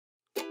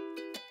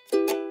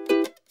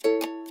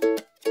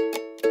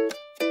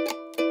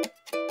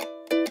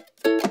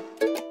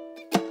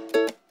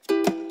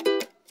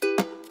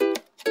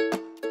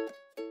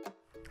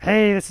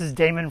Hey, this is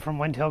Damon from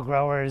Windhill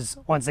Growers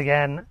once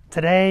again.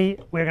 Today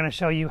we're going to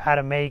show you how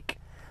to make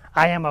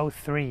IMO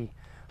 3.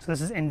 So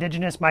this is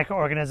indigenous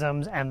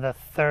microorganisms and the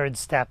third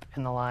step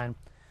in the line.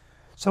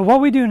 So what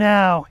we do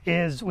now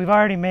is we've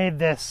already made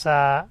this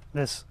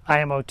this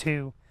IMO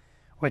 2,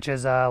 which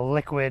is a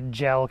liquid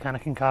gel kind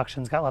of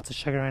concoction. It's got lots of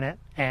sugar in it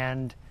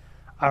and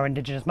our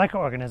indigenous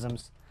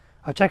microorganisms.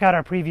 Check out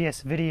our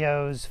previous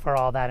videos for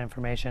all that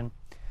information.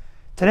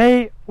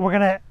 Today we're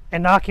going to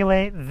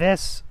inoculate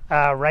this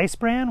rice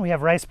bran. We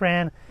have rice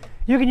bran.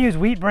 You can use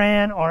wheat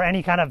bran or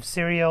any kind of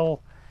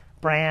cereal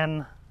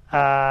bran.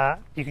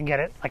 You can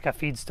get it like a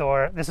feed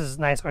store. This is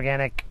nice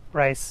organic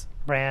rice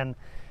bran.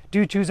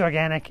 Do choose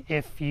organic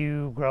if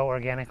you grow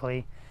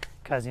organically,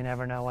 because you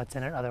never know what's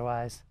in it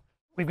otherwise.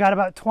 We've got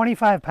about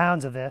 25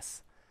 pounds of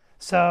this.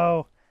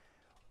 So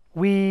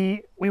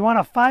we want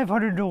a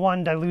 500 to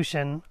 1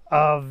 dilution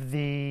of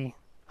the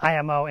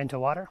IMO into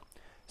water.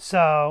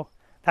 So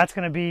that's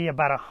going to be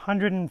about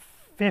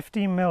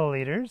 150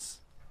 milliliters.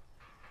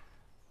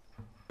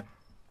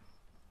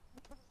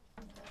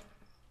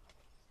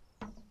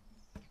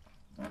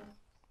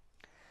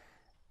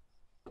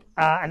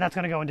 And that's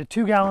going to go into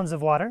 2 gallons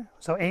of water,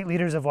 so 8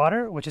 liters of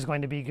water, which is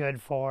going to be good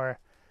for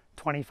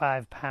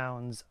 25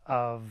 pounds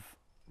of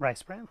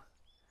rice bran.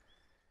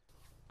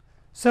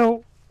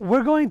 So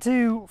we're going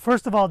to,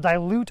 first of all,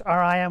 dilute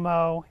our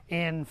IMO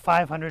in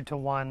 500 to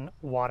 1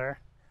 water.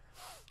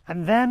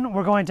 And then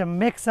we're going to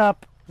mix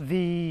up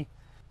the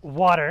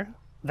water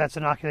that's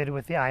inoculated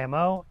with the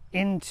IMO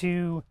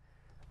into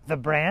the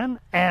bran.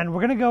 And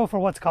we're going to go for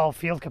what's called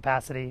field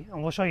capacity.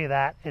 And we'll show you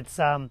that. It's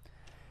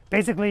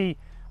basically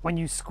when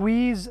you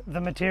squeeze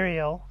the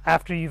material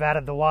after you've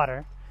added the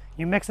water,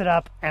 you mix it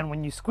up. And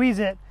when you squeeze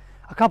it,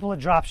 a couple of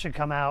drops should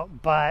come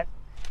out, but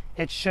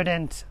it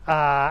shouldn't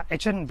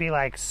be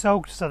like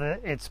soaked so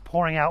that it's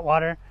pouring out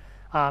water.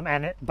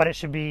 But it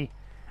should be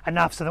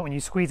enough so that when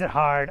you squeeze it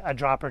hard, a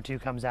drop or two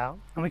comes out.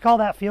 And we call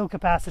that field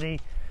capacity.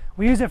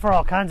 We use it for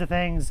all kinds of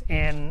things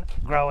in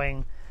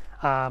growing.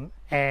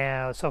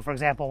 And so for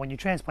example, when you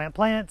transplant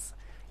plants,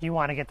 you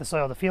want to get the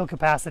soil to field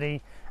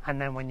capacity, and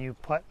then when you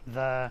put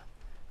the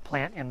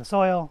plant in the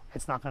soil,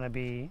 it's not going to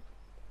be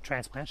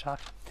transplant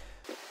shock.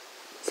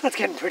 So that's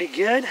getting pretty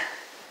good.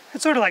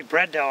 It's sort of like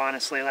bread dough,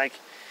 honestly. Like,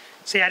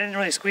 see, I didn't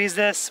really squeeze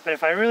this, but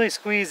if I really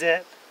squeeze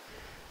it,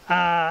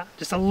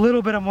 just a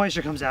little bit of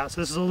moisture comes out. So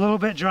this is a little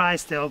bit dry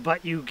still,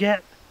 but you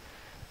get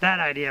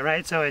that idea,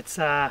 right? So it's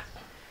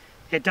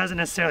it doesn't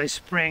necessarily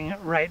spring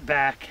right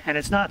back, and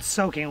it's not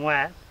soaking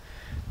wet,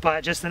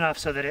 but just enough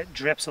so that it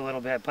drips a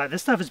little bit. But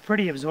this stuff is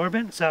pretty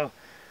absorbent, so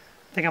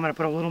I think I'm going to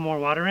put a little more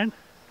water in.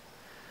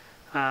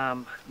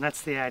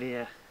 That's the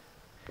idea.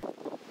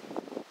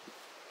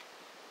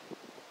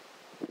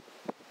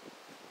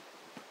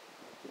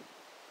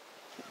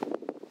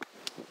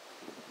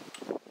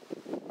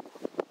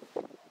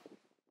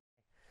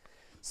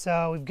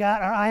 So we've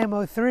got our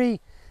IMO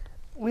 3.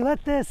 We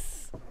let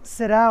this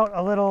sit out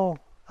a little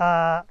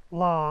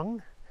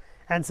long,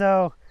 and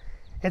so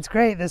it's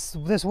great. This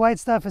white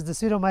stuff is the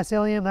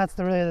pseudomycelium. That's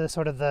really the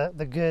sort of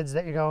the goods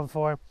that you're going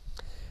for.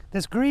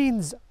 These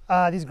greens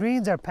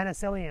are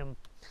penicillium,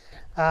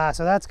 so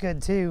that's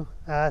good too.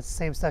 It's the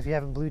same stuff you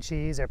have in blue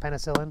cheese or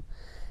penicillin.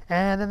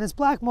 And then this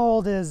black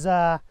mold is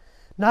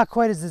not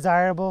quite as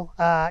desirable.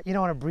 You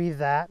don't want to breathe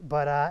that,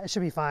 but it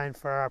should be fine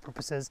for our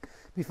purposes.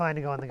 It'd be fine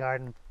to go in the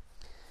garden.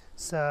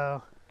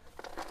 So,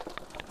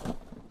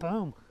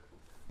 boom.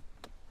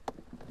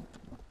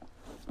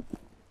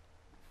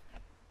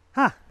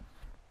 Huh.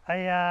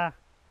 A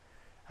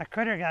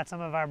critter got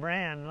some of our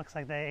bran. Looks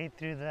like they ate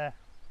through the...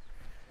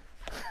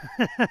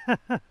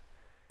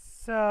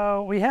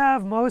 So we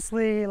have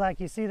mostly, like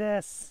you see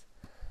this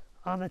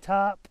on the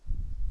top,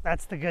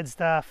 that's the good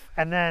stuff.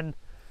 And then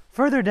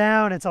further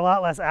down, it's a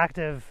lot less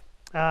active.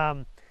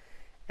 But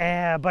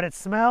it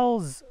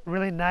smells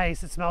really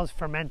nice. It smells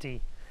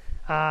fermenty.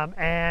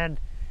 And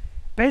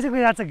basically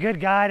that's a good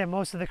guide in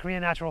most of the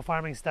Korean natural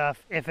farming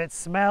stuff. If it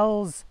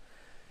smells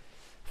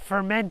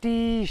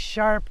fermenty,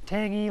 sharp,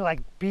 tangy,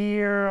 like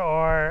beer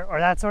or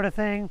that sort of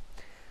thing,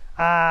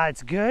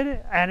 it's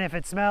good. And if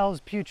it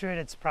smells putrid,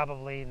 it's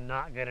probably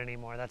not good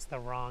anymore. That's the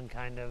wrong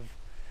kind of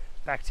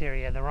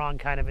bacteria, the wrong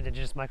kind of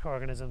indigenous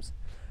microorganisms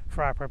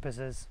for our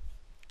purposes.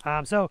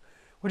 So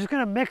we're just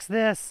going to mix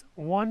this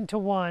 1 to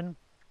 1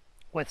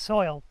 with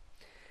soil,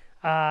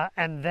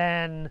 and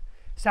then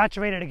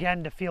saturate it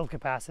again to field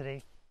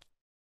capacity.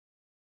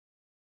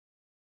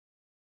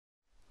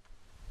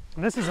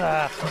 And this is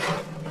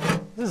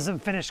some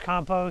finished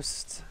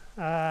compost,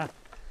 so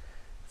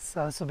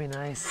this will be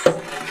nice.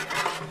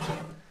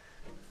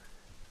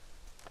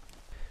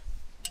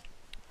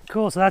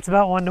 Cool, so that's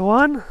about 1 to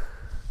 1.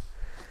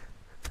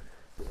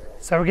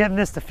 So we're getting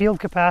this to field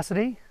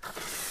capacity.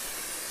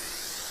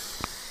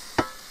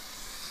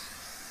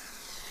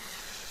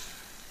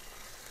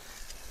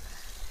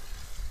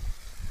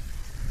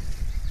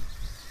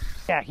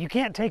 Yeah, you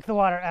can't take the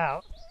water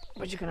out,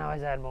 but you can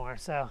always add more.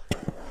 So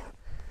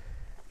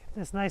get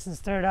this nice and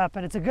stirred up,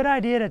 and it's a good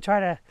idea to try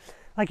to,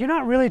 like, you're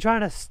not really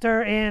trying to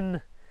stir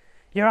in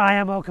your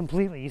IMO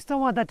completely. You still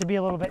want that to be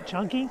a little bit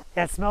chunky.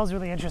 Yeah, it smells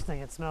really interesting.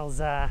 It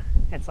smells,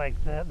 it's like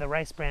the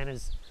rice bran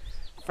is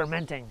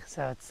fermenting,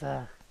 so it's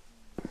a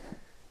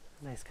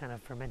nice kind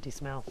of fermenty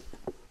smell.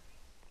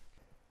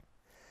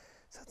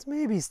 So it's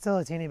maybe still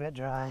a teeny bit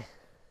dry.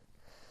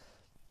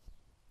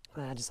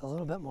 Just a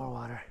little bit more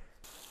water.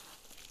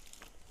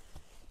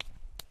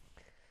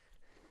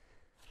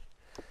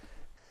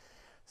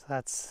 So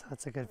that's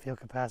a good fuel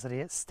capacity.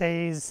 It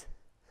stays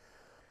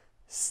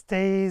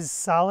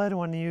solid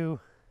when you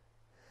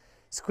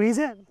squeeze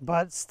it,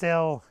 but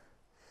still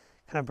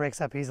kind of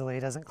breaks up easily.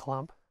 It doesn't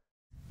clump.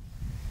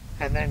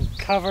 And then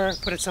cover,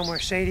 put it somewhere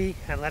shady,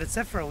 and let it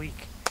sit for a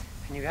week.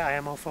 And you got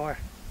IMO 4.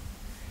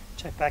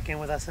 Check back in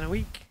with us in a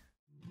week.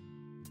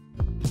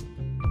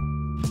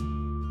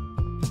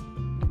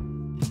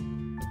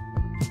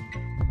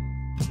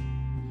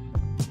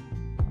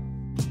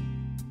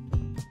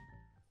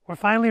 We're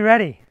finally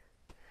ready.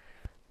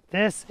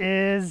 This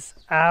is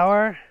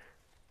our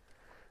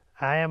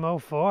IMO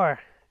 4.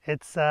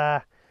 It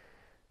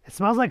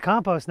smells like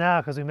compost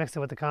now because we mixed it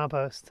with the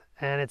compost,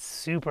 and it's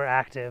super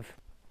active.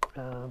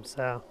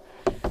 So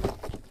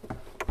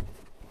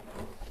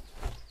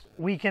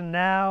we can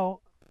now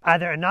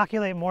either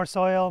inoculate more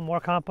soil, more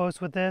compost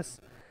with this,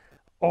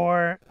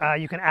 or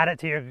you can add it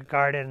to your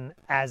garden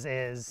as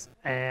is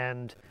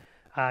and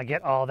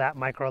get all that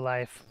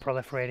microlife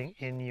proliferating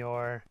in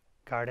your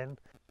garden.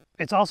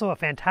 It's also a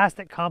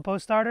fantastic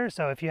compost starter,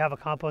 so if you have a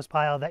compost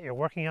pile that you're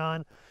working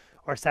on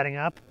or setting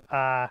up,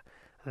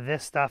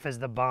 this stuff is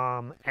the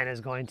bomb and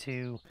is going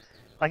to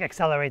like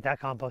accelerate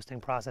that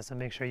composting process and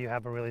make sure you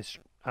have a really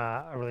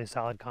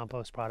solid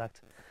compost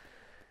product.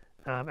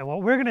 And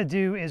what we're going to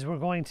do is we're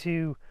going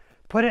to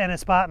put it in a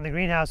spot in the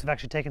greenhouse. We've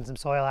actually taken some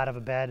soil out of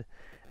a bed,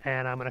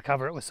 and I'm going to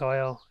cover it with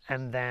soil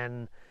and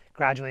then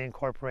gradually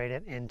incorporate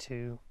it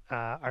into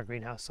our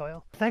greenhouse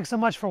soil. Thanks so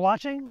much for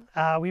watching.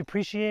 We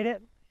appreciate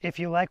it. If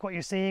you like what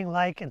you're seeing,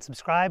 like and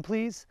subscribe,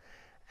 please.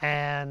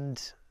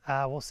 And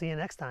we'll see you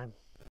next time.